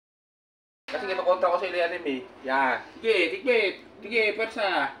Kasi kinukontra ko sa ilalim eh. Yan. Sige, tikbit. Sige,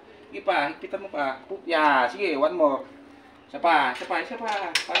 persa. Sige pa, higpitan mo pa. Yan, sige, one more. Isa pa.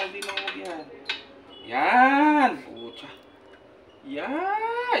 Para hindi mahulog yan. Yan. Pucha.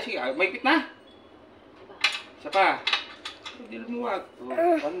 Yan. Sige, may higpit na. Isa pa. Hindi lumuwag.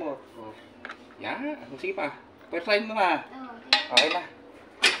 One more. Yan. Sige pa. Persahin mo na. Okay na.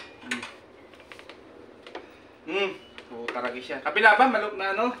 Taragis yan. Kabila ba? Malok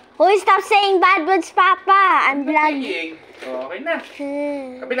na ano? Hoy, stop saying bad words, Papa. I'm vlogging. Okay na.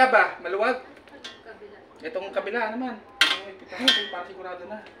 Kabila ba? Maluwag? Itong kabila naman. Para sigurado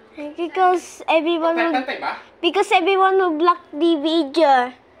na. Because everyone will... Tantay ba? Because everyone will block the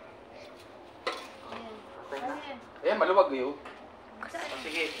video. Ayan, maluwag yun.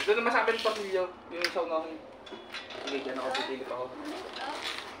 Sige. Doon naman sa akin pa video. Yung sa unang... Sige, dyan ako. Titilip ako.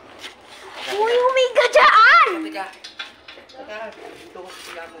 Uy, humiga dyan! Teka. Dito ko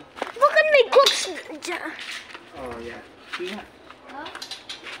sila mo. Bakit may cooks dyan? Oh, yan. Sige nga.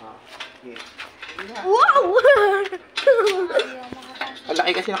 Sige. Wow! Ang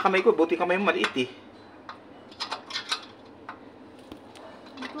laki kasi ng kamay ko. Buti kamay mo maliit eh.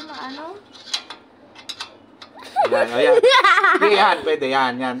 Hindi ko na ano? Yan, ayan. Sige, yan. Pwede,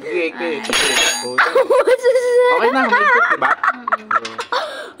 yan. Sige. Okay na, may cook, diba?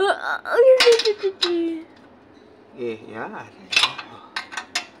 Yan.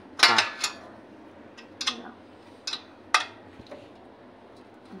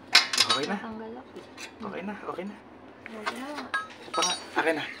 Okay na. Isa pa nga.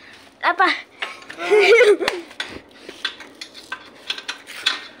 Akin na. Apa?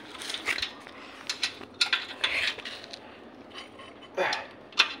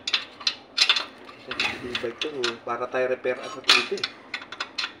 Ibig to, para tayo repair at sa tito eh.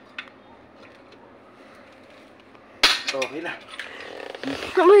 Okay na.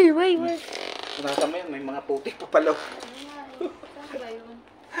 Wait. Nasa mo yan, may mga putik pa pala. Saan ba yun?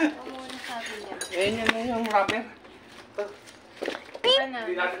 Ako muna sa akin yan. Ayan yung rubber.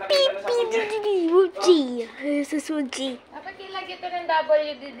 Suji. Sa suji. Dapat ilagay ito ng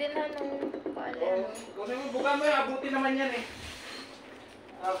WD din anong pala. Kung may buga mo, abuti naman yan eh.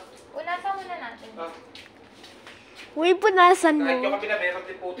 Unasan muna natin. Uy, punasan mo. Kahit yung kabila, mayroon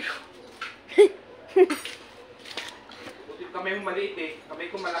din putik. Putik kamay mo maliit eh.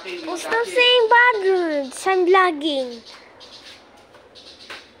 Kamay ko malaki. Oh, stop saying bad words. I'm vlogging.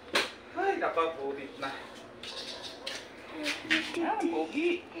 Ay, napabutit na.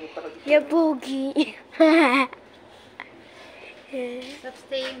 Bogi. You're bogi. Stop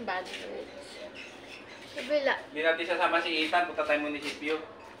saying bad words. Kabila. Hindi natin sasama si Ethan. Punta tayo munisipyo.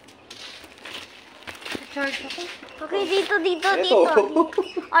 Charge ako. Okay, dito. Ito.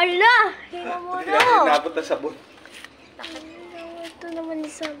 Ala! Hina mo Hindi natin nabot na sabon. Ito naman ni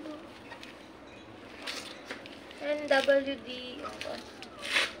Sabo. And WD.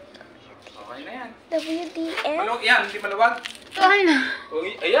 Okay na yan. WDF? Maluwag yan, hindi maluwag. Ito na.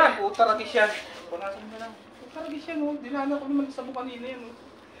 Ayan, puta ragis yan. Punasan mo lang. Puta ragis yan, oh. Dinala ko naman sa buka kanina yan, oh.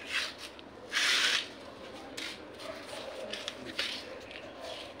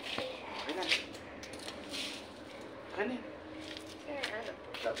 Okay na. Okay na yan.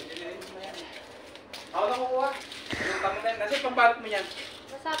 Dapat nililin mo yan. Ako na kukuha. Yung tamo na yan. Nasa pang balot mo yan.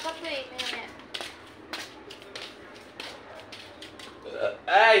 Masapat mo eh. Kaya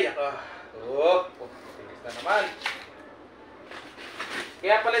Ay, ako. Tinis na naman.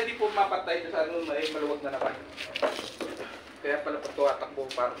 Kaya pala hindi po mapatay sa ano, maluwag na naman. Kaya pala patuwatakbo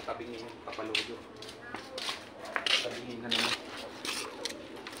parang tabingin yung kapaludo. Tabingin na naman.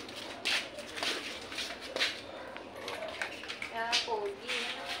 kaya pogi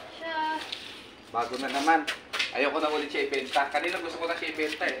na siya. Bago na naman. Ayoko na ulit siya ibenta. Kanina gusto ko na siya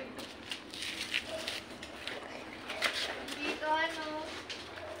ibenta eh. Dito ano.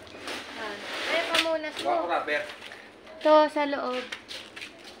 Ay, pamunas Gawa ko mo. rubber. Ito sa loob.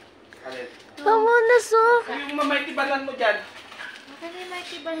 Alin? Pamunas oh. So yung mamaitibanan mo dyan. Kasi may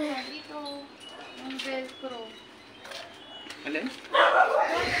tiba niya. Dito. Yung velcro. Alin?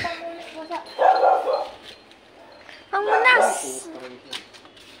 Pamunas mo sa... Pamunas!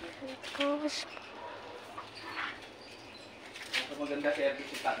 Maganda service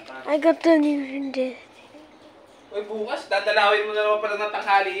si Tanta. I got the new hindi. Uy, bukas, dadalawin mo na naman pala ng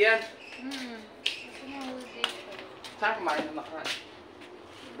tanghali yan. Gusto mo huldi. Saan kumain na nakaraan?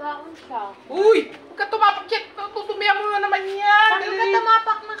 Baon siya. Uy! Huwag ka tumapak yan! Tutumihan mo na naman yan! Pag ka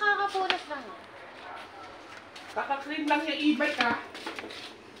tumapak, nakakapunas lang. Kaka-clean lang yung e-bike ha.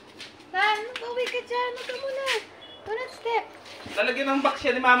 Saan? Uwi ka dyan. Huwag ka muna. Unang step. Lalagyan ng box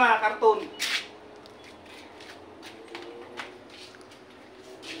yan ni Mama, karton.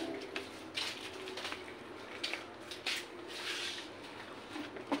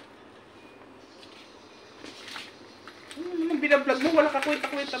 binablog mo. Wala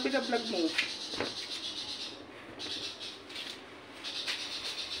kakwenta-kwenta binablog mo.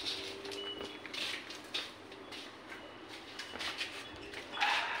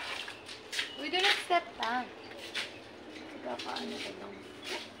 We do not step down. Sige, paano ka lang?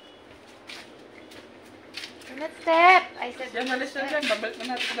 Do not step! I said, Yan, alis na dyan. Babalik na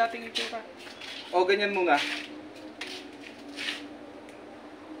natin sa dating itsura. O, ganyan muna.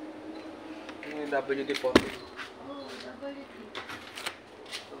 Ano yung WD po? oh, WD.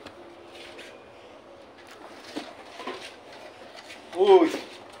 Uy!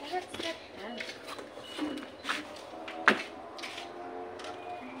 Do not step down.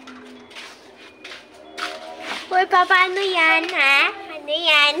 Uy, paano yan, ha? Ano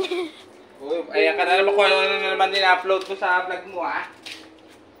yan? Uy, ayan ka na naman kung ano na naman din-upload ko sa vlog mo, ha?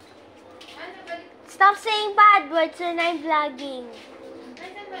 Ano ba? Stop saying bad words when I'm vlogging.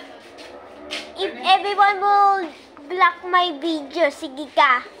 Nasaan ba to? If everyone will block my video, sige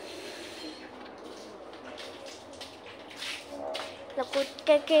ka. Lakot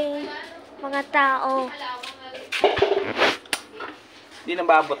ka kay mga tao. Malawang nga. Hindi na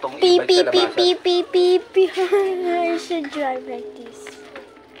babot tong Beep, e-bike sa beep, beep, labasan. beep, beep, beep, beep. I should drive like this.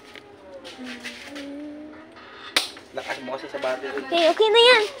 Lakas mo kasi sa battery. Okay, okay na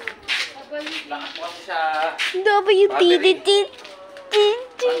yan. Lakas mo kasi sa... WD.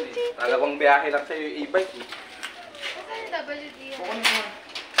 Talagang biyahe lang sa'yo yung e-bike. Eh. Nasaan yung WD? Kukunin mo.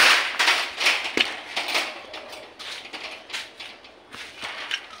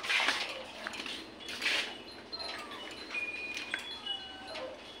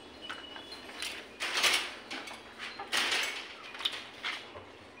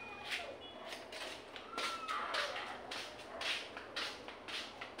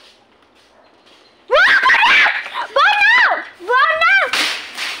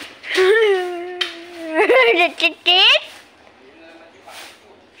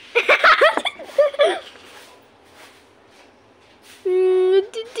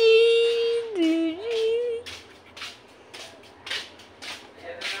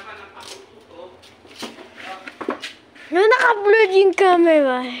 No, naka-upload yung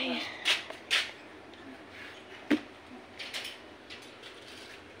camera.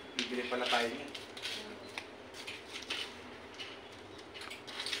 Bibili pala tayo niya.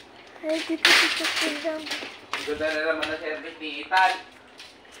 Ay, dito lang. Ganda na naman na service ni Ethan.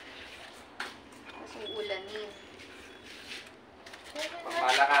 Kasi ulanin.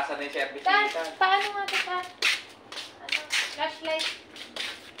 Pagmalakasan na yung service ni Tan, Ethan. paano nga ito, Tan? Ano? Flashlight?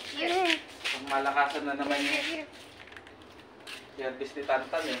 Here. Pagmalakasan na naman yung service ni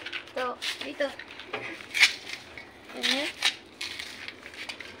Tantan eh. Ito. Dito. Ano?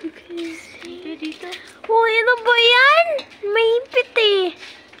 Dito. Oh, ano ba yan? May impit eh.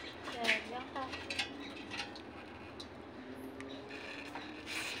 Yan. Yan ka.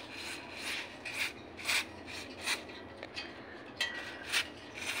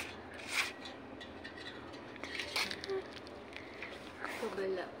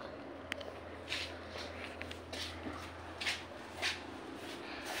 Kabala.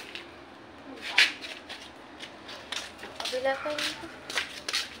 Kabila ka dito.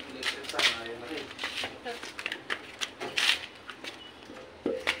 Electric fan, ayaw na rin.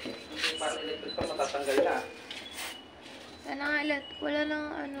 Yung parang electric fan, matatanggal na. Wala nang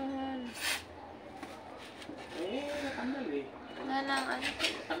anuhan. Eh, natanggal eh. Wala nang ano.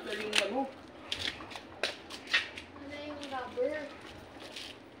 Tanggal yung ano. Ano yung rubber?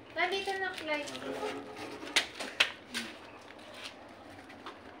 Nandito na light.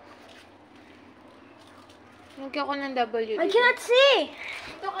 Nagyan ko ng W. I cannot see.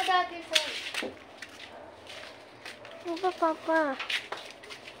 Dito ka dati, sir. Ano ba, Papa?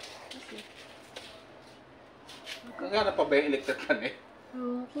 Kagana pa ba yung electric fan eh?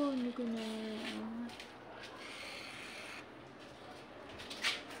 Oo ko, hindi ko na.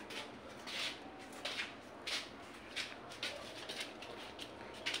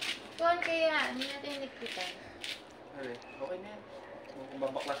 Tuwan kaya, hindi natin nikpitan. Okay, okay na yan. Huwag kong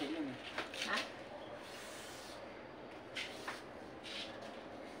babaklasin yun eh. Ha?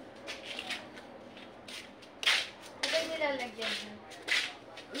 Ito yung nilalagyan mo.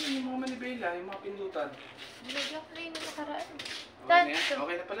 Ay, yung mga manibela, yung mga pindutan. Nilagyan ko na yung nakaraan. Okay Tan, na yan? ito.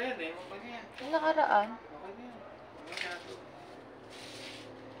 Okay na pala yan eh. Okay na yan. Yung nakaraan. Okay na yan. Okay na ito.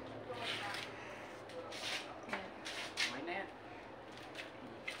 Okay na yan.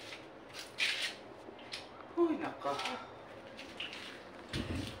 Uy, naka.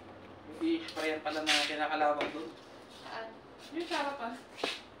 Yung i-sprayan pala na kinakalawang doon. Saan? Yung sa harapan.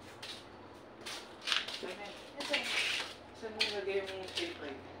 Okay na yan. Ito. Saan mo nilagay yung spray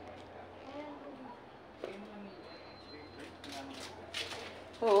spray? Ayan. Ayun lang yung spray spray.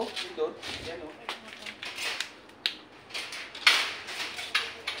 doon. Yan o.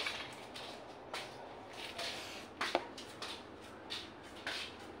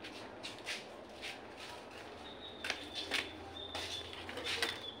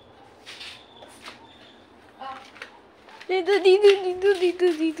 Dito, dito, dito, dito,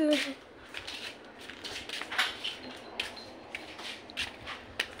 dito.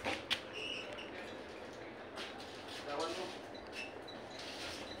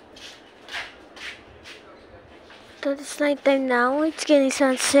 So it's nighttime now. It's getting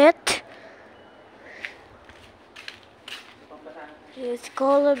sunset. It's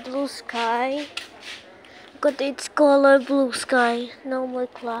color blue sky. Look at it's color blue sky. No more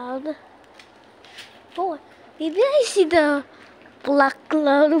cloud. Oh, maybe I see the black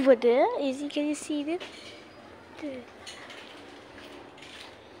cloud over there. Can you see it? There.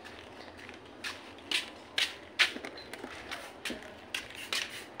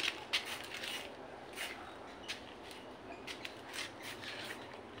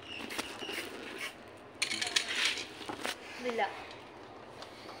 Bila.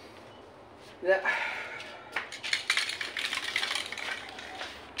 Yeah.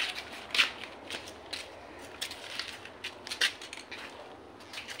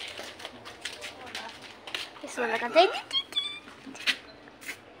 This one like a thing.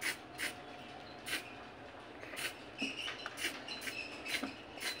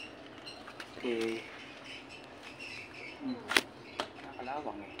 Okay.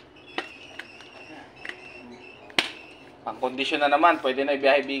 Nakalawang eh. Pang kondisyon na naman, pwede na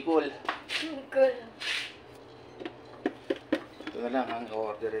ibiyahe Bicol. Cool. Ito na lang ang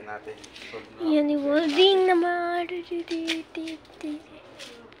orderin natin. Yan yung welding naman.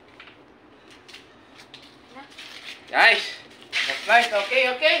 Guys, that's nice. Okay,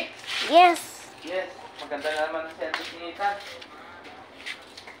 okay. Yes. Yes, maganda na naman ang service ni Ethan.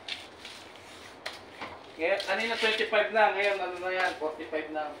 Ngayon, kanina 25 na, ngayon ano na yan,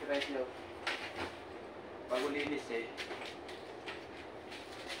 45 na ang presyo. Pag ulinis eh.